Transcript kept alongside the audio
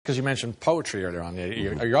Because you mentioned poetry earlier on,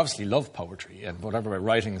 you obviously love poetry and whatever about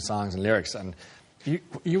writing songs and lyrics, and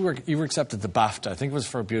you were accepted the Bafta. I think it was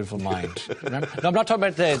for A Beautiful Mind. Remember? No, I'm not talking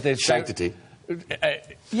about the Sanctity.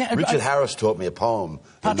 Yeah, Richard Harris taught me a poem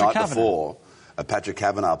the night Kavanagh. before, a Patrick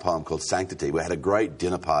Kavanagh poem called Sanctity. We had a great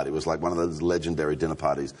dinner party. It was like one of those legendary dinner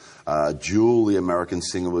parties. Jewel, the American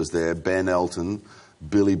singer, was there. Ben Elton,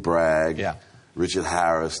 Billy Bragg, Richard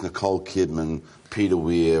Harris, Nicole Kidman, Peter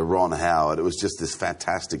Weir, Ron Howard. It was just this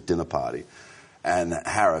fantastic dinner party. And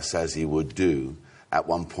Harris, as he would do, at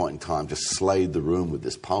one point in time, just slayed the room with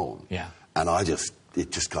this poem. Yeah. And it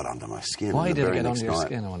just got under my skin. Why did it get under your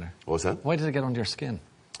skin, I wonder? What was that? Why did it get under your skin?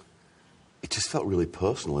 It just felt really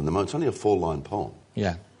personal in the moment. It's only a 4-line poem.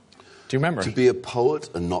 Yeah. Do you remember? To be a poet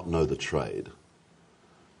and not know the trade.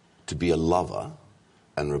 To be a lover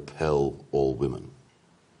and repel all women.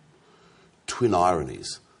 Twin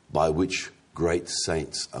ironies by which great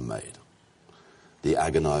saints are made. The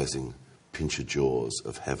agonizing pincher jaws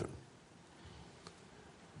of heaven.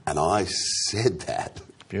 And I said that.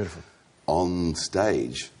 Beautiful. On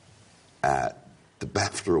stage at the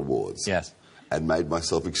Bafta Awards. Yes. And made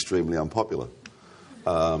myself extremely unpopular.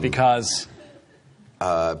 Because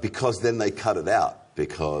then they cut it out,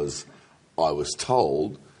 because I was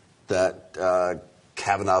told that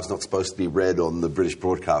Kavanagh's not supposed to be read on the British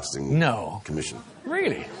Broadcasting Commission.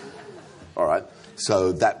 Really? All right.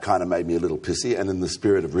 So that kind of made me a little pissy, and in the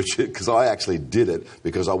spirit of Richard, because I actually did it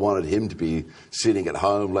because I wanted him to be sitting at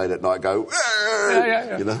home late at night go,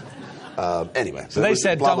 you know. Anyway. So they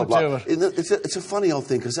said, blah, don't blah, do blah. it. It's a funny old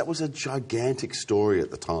thing, because that was a gigantic story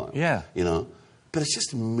at the time. Yeah. You know? But it's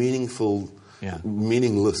just meaningless,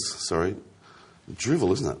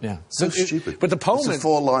 drivel, isn't it? Yeah. So stupid. But the poem... It's a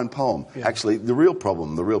 4-line poem. Yeah. Actually, the real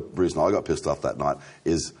reason I got pissed off that night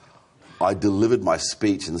is I delivered my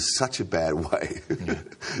speech in such a bad way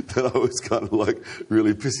that I was kind of like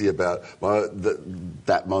really pissy about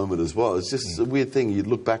that moment as well. It's just a weird thing. You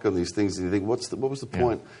look back on these things and you think, what was the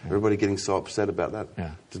point? Everybody getting so upset about that.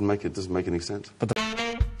 Yeah. Doesn't make any sense. But